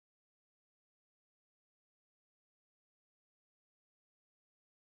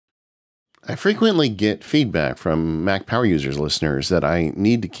I frequently get feedback from Mac Power Users listeners that I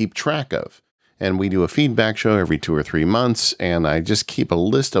need to keep track of. And we do a feedback show every 2 or 3 months, and I just keep a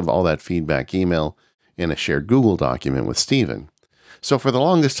list of all that feedback email in a shared Google document with Steven. So for the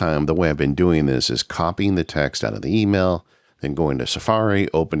longest time, the way I've been doing this is copying the text out of the email, then going to Safari,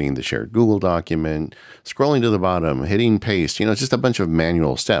 opening the shared Google document, scrolling to the bottom, hitting paste. It's just a bunch of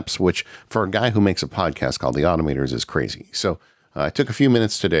manual steps, which for a guy who makes a podcast called The Automators is crazy. So I took a few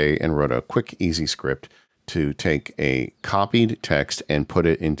minutes today and wrote a quick, easy script to take a copied text and put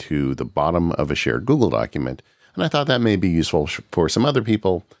it into the bottom of a shared Google document. And I thought that may be useful for some other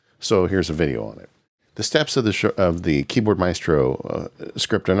people. So here's a video on it. The steps of the Keyboard Maestro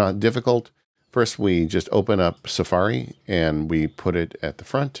script are not difficult. First, we just open up Safari and we put it at the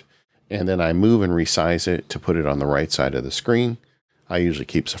front. And then I move and resize it to put it on the right side of the screen. I usually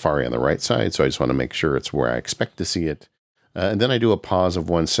keep Safari on the right side, so I just want to make sure it's where I expect to see it. And then I do a pause of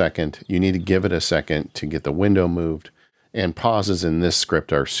 1 second. You need to give it a second to get the window moved. And pauses in this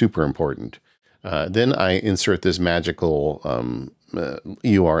script are super important. Then I insert this magical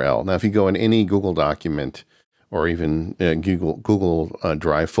URL. Now, if you go in any Google document or even Google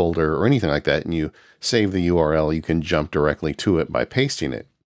Drive folder or anything like that, and you save the URL, you can jump directly to it by pasting it.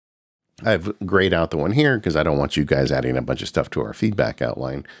 I've grayed out the one here because I don't want you guys adding a bunch of stuff to our feedback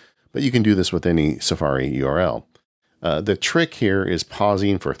outline, but you can do this with any Safari URL. The trick here is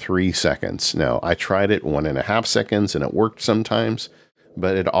pausing for 3 seconds. Now, I tried it 1.5 seconds and it worked sometimes,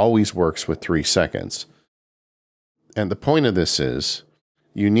 but it always works with 3 seconds. And the point of this is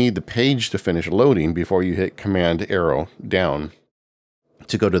you need the page to finish loading before you hit Command arrow down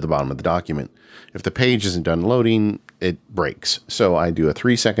to go to the bottom of the document. If the page isn't done loading, it breaks. So I do a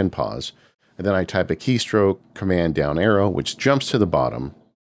 3-second pause, and then I type a keystroke, Command down arrow, which jumps to the bottom.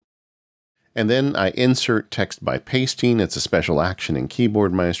 And then I insert text by pasting. It's a special action in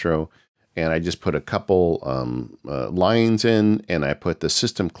Keyboard Maestro. And I just put a couple lines in, and I put the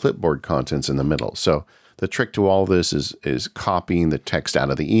system clipboard contents in the middle. So the trick to all this is copying the text out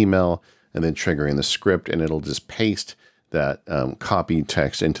of the email and then triggering the script, and it'll just paste that copied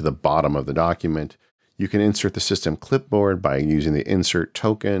text into the bottom of the document. You can insert the system clipboard by using the insert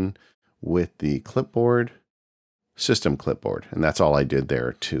token with the clipboard, system clipboard. And that's all I did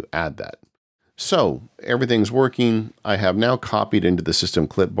there to add that. So everything's working. I have now copied into the system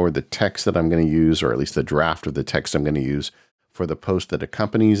clipboard the text that I'm going to use, or at least the draft of the text I'm going to use for the post that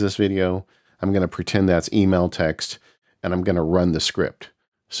accompanies this video. I'm going to pretend that's email text, and I'm going to run the script.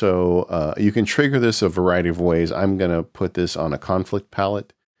 So you can trigger this a variety of ways. I'm going to put this on a conflict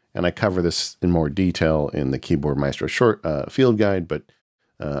palette, and I cover this in more detail in the Keyboard Maestro short field guide, but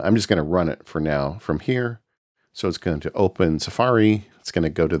I'm just going to run it for now from here. So it's going to open Safari. It's going to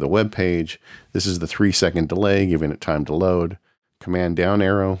go to the web page. This is the 3-second delay, giving it time to load. Command down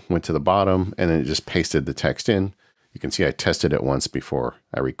arrow went to the bottom, and then it just pasted the text in. You can see I tested it once before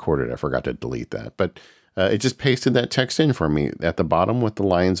I recorded. I forgot to delete that, but it just pasted that text in for me at the bottom with the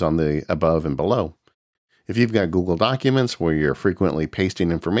lines on the above and below. If you've got Google Documents where you're frequently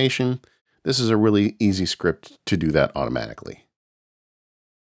pasting information, this is a really easy script to do that automatically.